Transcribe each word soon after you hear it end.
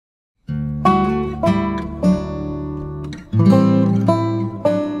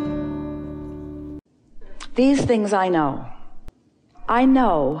These things I know. I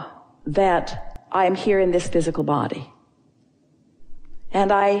know that I am here in this physical body.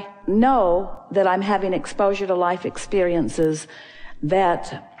 And I know that I'm having exposure to life experiences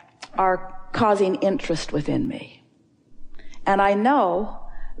that are causing interest within me. And I know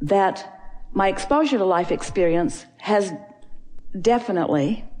that my exposure to life experience has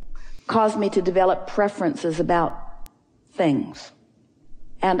definitely caused me to develop preferences about things.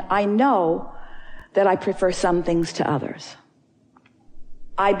 And I know that I prefer some things to others.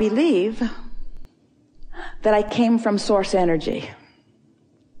 I believe that I came from source energy.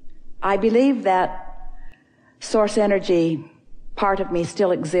 I believe that source energy, part of me,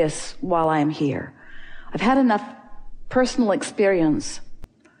 still exists while I am here. I've had enough personal experience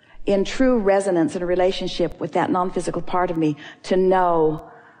in true resonance and relationship with that non-physical part of me to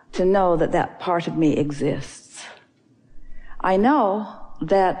know that that part of me exists. I know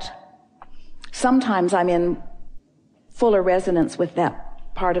that sometimes I'm in fuller resonance with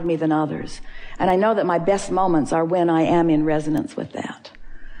that part of me than others. And I know that my best moments are when I am in resonance with that.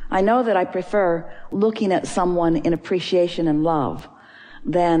 I know that I prefer looking at someone in appreciation and love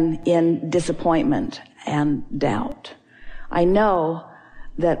than in disappointment and doubt. I know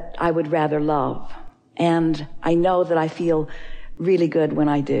that I would rather love, and I know that I feel really good when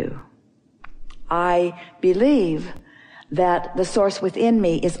I do. I believe that the source within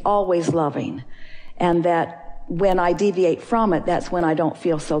me is always loving, and that when I deviate from it, that's when I don't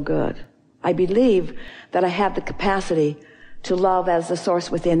feel so good. I believe that I have the capacity to love as the source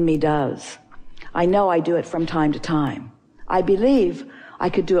within me does. I know I do it from time to time. I believe I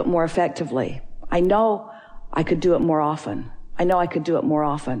could do it more effectively. I know I could do it more often. I know I could do it more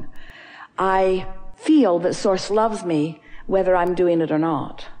often. I feel that source loves me whether I'm doing it or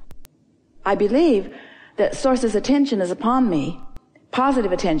not. I believe that source's attention is upon me,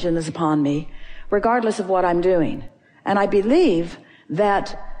 positive attention is upon me, regardless of what I'm doing. And I believe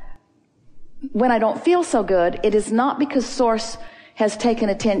that when I don't feel so good, it is not because source has taken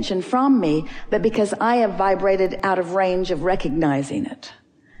attention from me, but because I have vibrated out of range of recognizing it.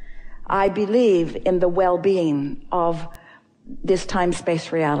 I believe in the well-being of this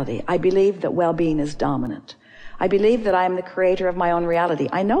time-space reality. I believe that well-being is dominant. I believe that I am the creator of my own reality.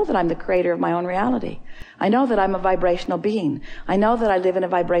 I know that I'm the creator of my own reality. I know that I'm a vibrational being. I know that I live in a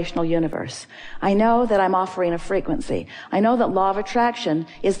vibrational universe. I know that I'm offering a frequency. I know that law of attraction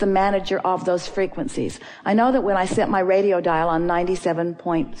is the manager of those frequencies. I know that when I set my radio dial on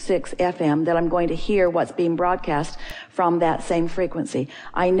 97.6 FM, that I'm going to hear what's being broadcast from that same frequency.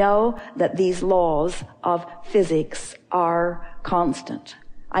 I know that these laws of physics are constant.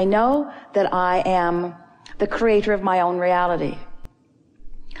 I know that I am the creator of my own reality.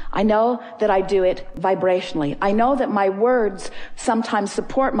 I know that I do it vibrationally. I know that my words sometimes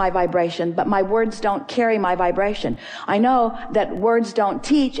support my vibration, but my words don't carry my vibration. I know that words don't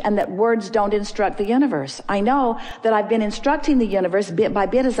teach and that words don't instruct the universe. I know that I've been instructing the universe bit by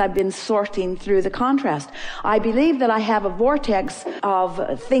bit as I've been sorting through the contrast. I believe that I have a vortex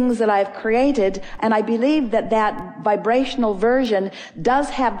of things that I've created, and I believe that that vibrational version does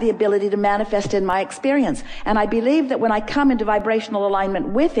have the ability to manifest in my experience. And I believe that when I come into vibrational alignment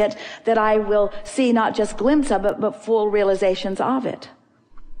with it, that I will see not just glimpses of it, but full realizations of it.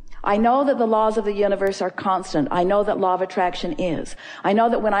 I know that the laws of the universe are constant. I know that law of attraction is. I know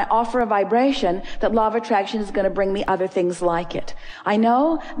that when I offer a vibration, that law of attraction is going to bring me other things like it. I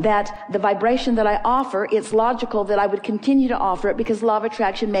know that the vibration that I offer, it's logical that I would continue to offer it because law of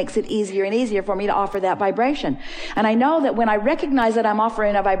attraction makes it easier and easier for me to offer that vibration. And I know that when I recognize that I'm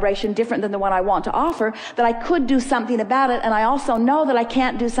offering a vibration different than the one I want to offer, that I could do something about it. And I also know that I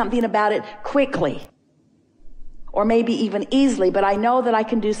can't do something about it quickly, or maybe even easily, but I know that I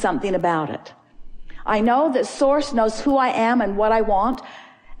can do something about it. I know that source knows who I am and what I want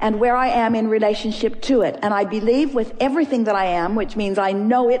and where I am in relationship to it. And I believe with everything that I am, which means I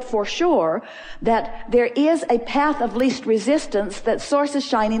know it for sure, that there is a path of least resistance that source is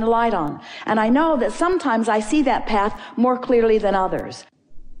shining a light on. And I know that sometimes I see that path more clearly than others.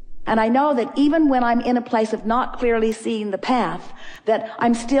 And I know that even when I'm in a place of not clearly seeing the path, that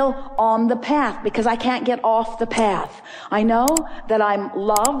I'm still on the path because I can't get off the path. I know that I'm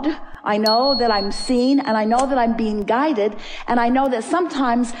loved. I know that I'm seen, and I know that I'm being guided. And I know that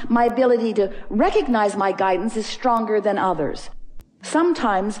sometimes my ability to recognize my guidance is stronger than others.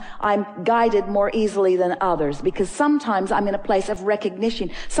 Sometimes I'm guided more easily than others because sometimes I'm in a place of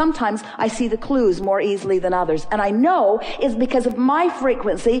recognition. Sometimes I see the clues more easily than others. And I know it's because of my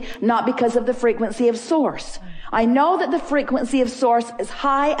frequency, not because of the frequency of source. I know that the frequency of source is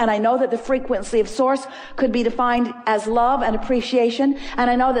high, and I know that the frequency of source could be defined as love and appreciation, and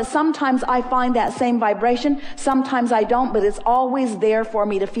I know that sometimes I find that same vibration, sometimes I don't, but it's always there for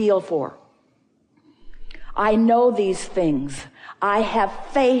me to feel for. I know these things. I have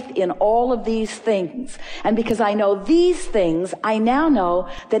faith in all of these things. And because I know these things, I now know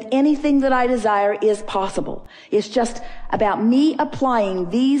that anything that I desire is possible. It's just about me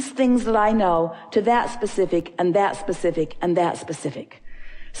applying these things that I know to that specific and that specific and that specific.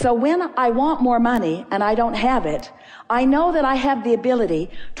 So when I want more money and I don't have it, I know that I have the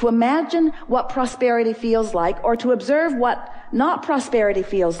ability to imagine what prosperity feels like, or to observe what not prosperity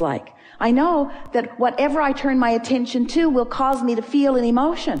feels like. I know that whatever I turn my attention to will cause me to feel an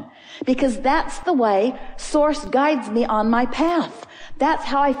emotion, because that's the way Source guides me on my path. That's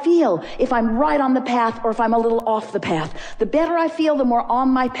how I feel if I'm right on the path or if I'm a little off the path. The better I feel, the more on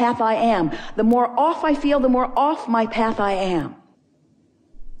my path I am. The more off I feel, the more off my path I am.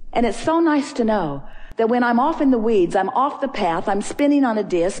 And it's so nice to know that when I'm off in the weeds, I'm off the path, I'm spinning on a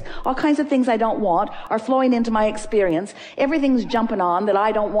disc, all kinds of things I don't want are flowing into my experience. Everything's jumping on that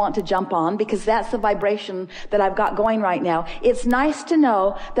I don't want to jump on, because that's the vibration that I've got going right now. It's nice to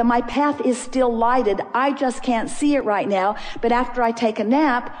know that my path is still lighted. I just can't see it right now, but after I take a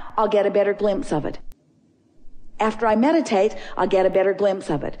nap, I'll get a better glimpse of it. After I meditate, I'll get a better glimpse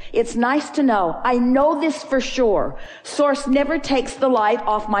of it. It's nice to know. I know this for sure. Source never takes the light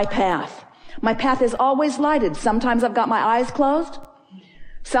off my path. My path is always lighted. Sometimes I've got my eyes closed.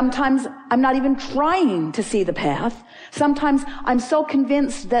 Sometimes I'm not even trying to see the path. Sometimes I'm so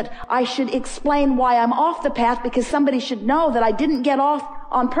convinced that I should explain why I'm off the path, because somebody should know that I didn't get off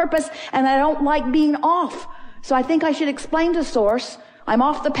on purpose and I don't like being off. So I think I should explain to Source I'm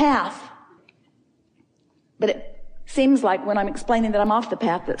off the path. But it seems like when I'm explaining that I'm off the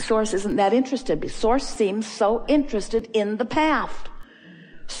path, that Source isn't that interested. Source seems so interested in the path.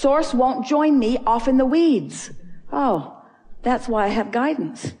 Source won't join me off in the weeds. Oh, that's why I have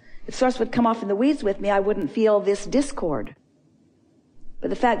guidance. If Source would come off in the weeds with me, I wouldn't feel this discord. But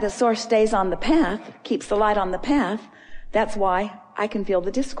the fact that Source stays on the path, keeps the light on the path, that's why I can feel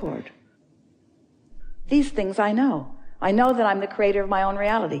the discord. These things I know. I know that I'm the creator of my own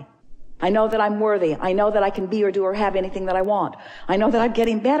reality. I know that I'm worthy. I know that I can be or do or have anything that I want. I know that I'm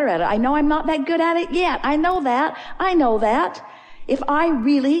getting better at it. I know I'm not that good at it yet. I know that. I know that. If I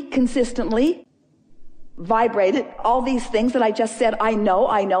really consistently vibrated all these things that I just said, I know,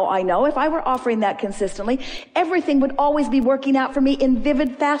 if I were offering that consistently, everything would always be working out for me in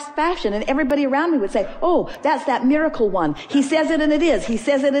vivid, fast fashion. And everybody around me would say, oh, that's that miracle one. He says it and it is. He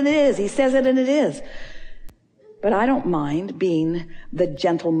says it and it is. He says it and it is. But I don't mind being the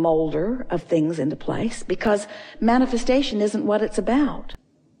gentle molder of things into place, because manifestation isn't what it's about.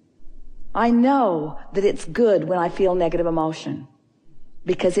 I know that it's good when I feel negative emotion,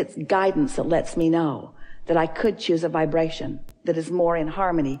 because it's guidance that lets me know that I could choose a vibration that is more in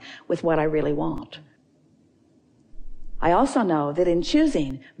harmony with what I really want. I also know that in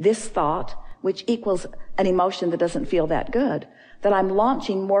choosing this thought, which equals an emotion that doesn't feel that good, that I'm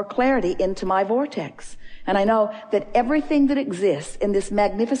launching more clarity into my vortex. And I know that everything that exists in this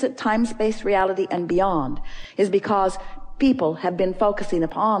magnificent time-space reality and beyond is because people have been focusing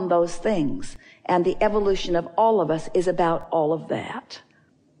upon those things. And the evolution of all of us is about all of that.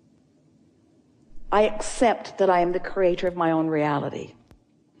 I accept that I am the creator of my own reality.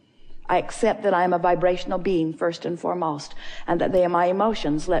 I accept that I am a vibrational being first and foremost, and that my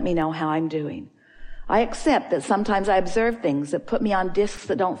emotions let me know how I'm doing. I accept that sometimes I observe things that put me on discs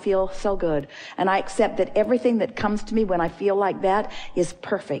that don't feel so good. And I accept that everything that comes to me when I feel like that is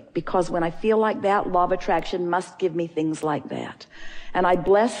perfect, because when I feel like that, law of attraction must give me things like that. And I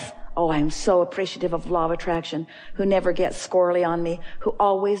bless, I'm so appreciative of law of attraction, who never gets squirrely on me, who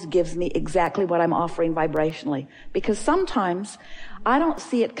always gives me exactly what I'm offering vibrationally. Because sometimes I don't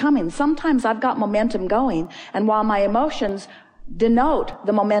see it coming. Sometimes I've got momentum going, and while my emotions denote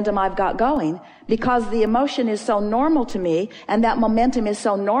the momentum I've got going, because the emotion is so normal to me and that momentum is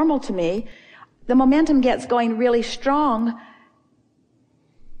so normal to me, the momentum gets going really strong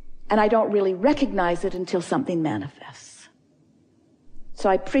and I don't really recognize it until something manifests. So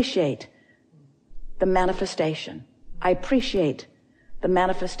I appreciate the manifestation. I appreciate the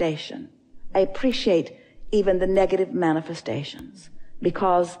manifestation. I appreciate even the negative manifestations,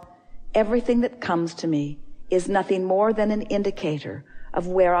 because everything that comes to me is nothing more than an indicator of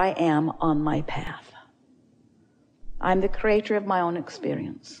where I am on my path. I'm the creator of my own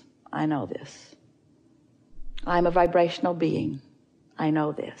experience. I know this. I'm a vibrational being. I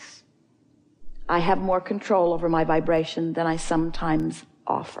know this. I have more control over my vibration than I sometimes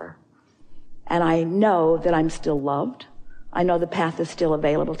offer. And I know that I'm still loved. I know the path is still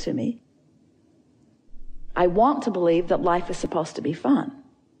available to me. I want to believe that life is supposed to be fun.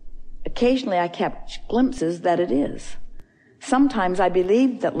 Occasionally I catch glimpses that it is. Sometimes I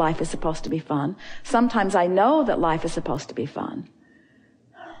believe that life is supposed to be fun. Sometimes I know that life is supposed to be fun.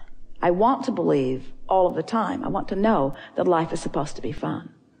 I want to believe all of the time. I want to know that life is supposed to be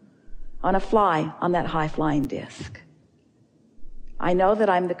fun. I want to fly on that high-flying disc. I know that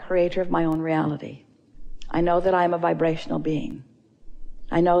I'm the creator of my own reality. I know that I'm a vibrational being.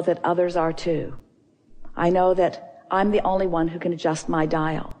 I know that others are too. I know that I'm the only one who can adjust my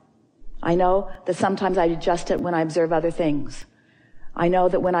dial. I know that sometimes I adjust it when I observe other things. I know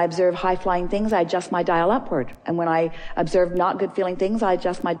that when I observe high-flying things, I adjust my dial upward. And when I observe not good-feeling things, I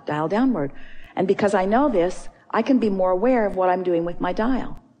adjust my dial downward. And because I know this, I can be more aware of what I'm doing with my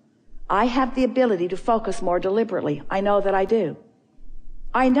dial. I have the ability to focus more deliberately. I know that I do.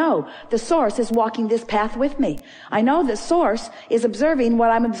 I know the source is walking this path with me. I know the source is observing what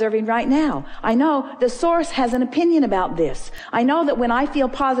I'm observing right now. I know the source has an opinion about this. I know that when I feel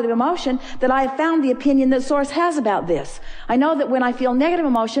positive emotion, that I have found the opinion that source has about this. I know that when I feel negative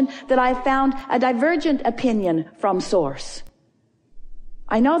emotion, that I have found a divergent opinion from source.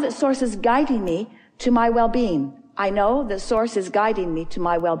 I know that source is guiding me to my well-being. I know that source is guiding me to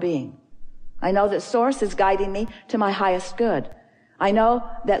my well-being. I know that source is guiding me to my highest good. I know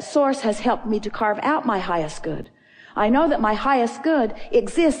that source has helped me to carve out my highest good. I know that my highest good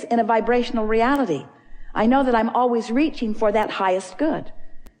exists in a vibrational reality. I know that I'm always reaching for that highest good.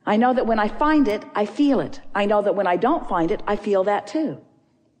 I know that when I find it, I feel it. I know that when I don't find it, I feel that too.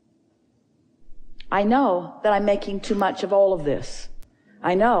 I know that I'm making too much of all of this.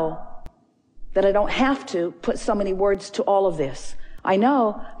 I know that I don't have to put so many words to all of this. I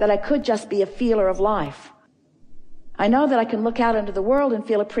know that I could just be a feeler of life. I know that I can look out into the world and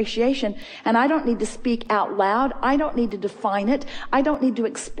feel appreciation, and I don't need to speak out loud. I don't need to define it. I don't need to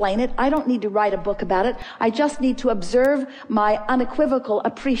explain it. I don't need to write a book about it. I just need to observe my unequivocal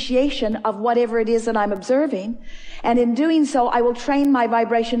appreciation of whatever it is that I'm observing. And in doing so, I will train my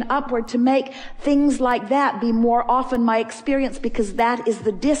vibration upward to make things like that be more often my experience, because that is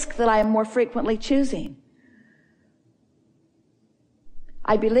the disc that I am more frequently choosing.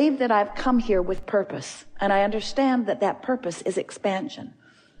 I believe that I've come here with purpose, and I understand that that purpose is expansion.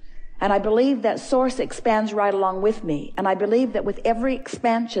 And I believe that source expands right along with me, and I believe that with every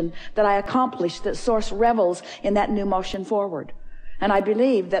expansion that I accomplish, that source revels in that new motion forward. And I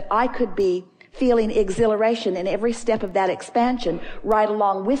believe that I could be feeling exhilaration in every step of that expansion right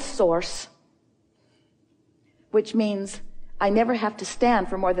along with source, which means I never have to stand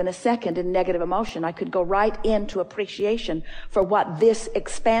for more than a second in negative emotion. I could go right into appreciation for what this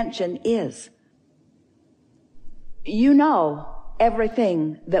expansion is. You know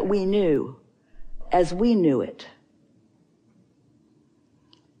everything that we knew as we knew it.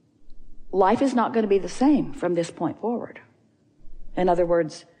 Life is not going to be the same from this point forward. In other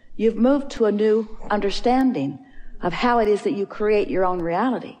words, you've moved to a new understanding of how it is that you create your own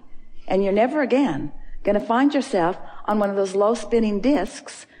reality. And you're never again going to find yourself on one of those low spinning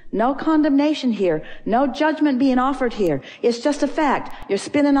discs. No condemnation here. No judgment being offered here. It's just a fact. You're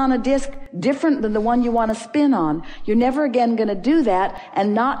spinning on a disc different than the one you want to spin on. You're never again going to do that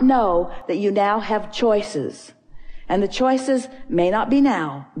and not know that you now have choices. And the choices may not be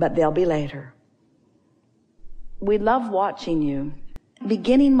now, but they'll be later. We love watching you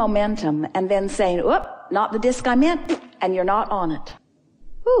beginning momentum and then saying, "Oop, not the disc I meant," and you're not on it.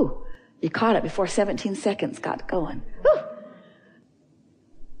 Whew. You caught it before 17 seconds got going. Whew.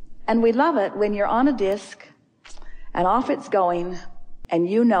 And we love it when you're on a disc and off it's going and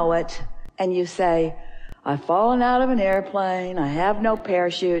you know it and you say, "I've fallen out of an airplane. I have no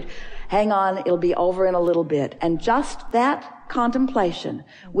parachute. Hang on, it'll be over in a little bit." And just that contemplation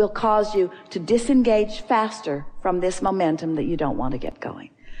will cause you to disengage faster from this momentum that you don't want to get going.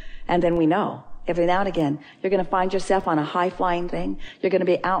 And then we know every now and again, you're going to find yourself on a high-flying thing. You're going to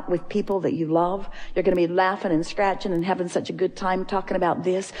be out with people that you love. You're going to be laughing and scratching and having such a good time talking about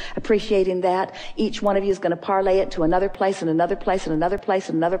this, appreciating that. Each one of you is going to parlay it to another place and another place and another place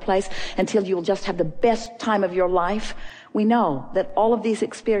and another place until you will just have the best time of your life. We know that all of these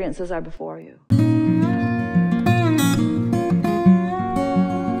experiences are before you.